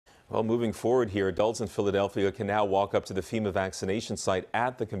Well, moving forward here, adults in Philadelphia can now walk up to the FEMA vaccination site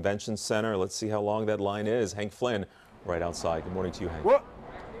at the convention center. Let's see how long that line is. Hank Flynn, right outside. Good morning to you, Hank. Well,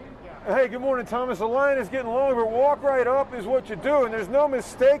 hey, good morning, Thomas. The line is getting longer. Walk right up is what you do, and there's no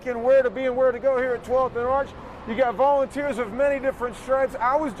mistaking where to be and where to go here at 12th and Arch. You got volunteers of many different stripes.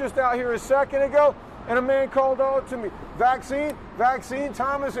 I was just out here a second ago, and a man called out to me, vaccine, vaccine.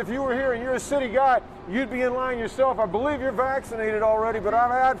 Thomas, if you were here and you're a city guy, you'd be in line yourself. I believe you're vaccinated already, but I've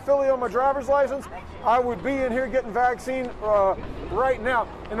had Philly on my driver's license. I would be in here getting vaccine right now.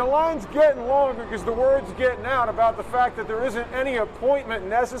 And the line's getting longer because the word's getting out about the fact that there isn't any appointment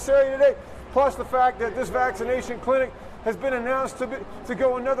necessary today, plus the fact that this vaccination clinic has been announced to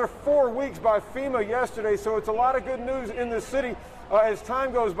go another 4 weeks by FEMA yesterday. So it's a lot of good news in the city as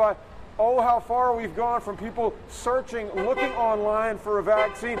time goes by. Oh, how far we've gone from people searching, looking online for a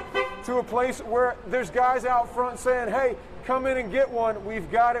vaccine, to a place where there's guys out front saying, hey, come in and get one.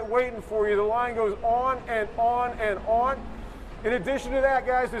 We've got it waiting for you. The line goes on and on and on. In addition to that,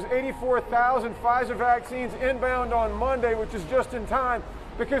 guys, there's 84,000 Pfizer vaccines inbound on Monday, which is just in time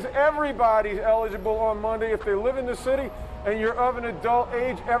because everybody's eligible on Monday. If they live in the city and you're of an adult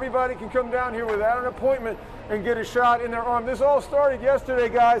age, everybody can come down here without an appointment and get a shot in their arm. This all started yesterday,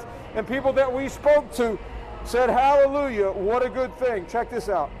 guys, and people that we spoke to said, hallelujah, what a good thing. Check this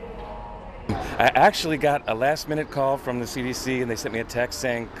out. I actually got a last-minute call from the CDC, and they sent me a text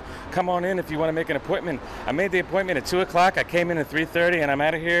saying, come on in if you want to make an appointment. I made the appointment at 2 o'clock. I came in at 3:30, and I'm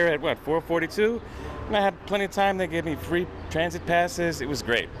out of here at, 4:42? And I had plenty of time. They gave me free transit passes. It was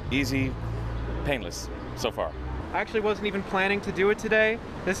great. Easy, painless so far. I actually wasn't even planning to do it today.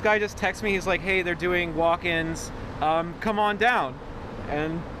 This guy just texted me. He's like, hey, they're doing walk-ins. Come on down.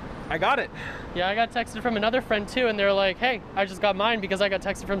 And I got it. Yeah, I got texted from another friend too, and they're like, hey, I just got mine because I got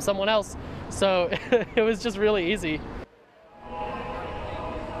texted from someone else. So it was just really easy.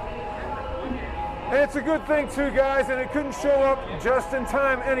 And it's a good thing too, guys, and it couldn't show up just in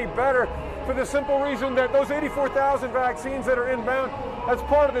time any better for the simple reason that those 84,000 vaccines that are inbound, that's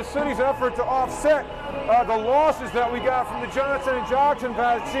part of the city's effort to offset the losses that we got from the Johnson & Johnson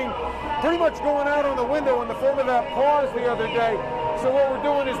vaccine pretty much going out on the window in the form of that pause the other day. So what we're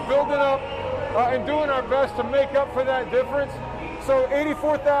doing is building up and doing our best to make up for that difference. So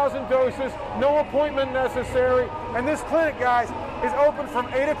 84,000 doses, no appointment necessary. And this clinic, guys, is open from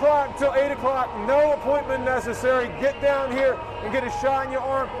 8 o'clock till 8 o'clock. No appointment necessary. Get down here and get a shot in your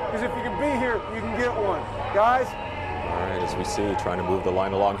arm, because if you can be here, you can get one. Guys? All right, as we see, trying to move the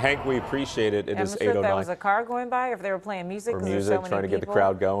line along. Hank, we appreciate it. It is 8:09. If there was a car going by, or if they were playing music. Or music, so trying to get the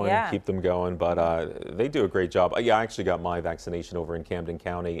crowd going, yeah. Keep them going. But they do a great job. Yeah, I actually got my vaccination over in Camden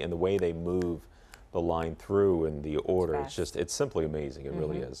County, and the way they move the line through and the order, it's simply amazing. It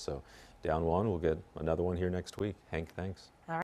really is. So down one, we'll get another one here next week. Hank, thanks.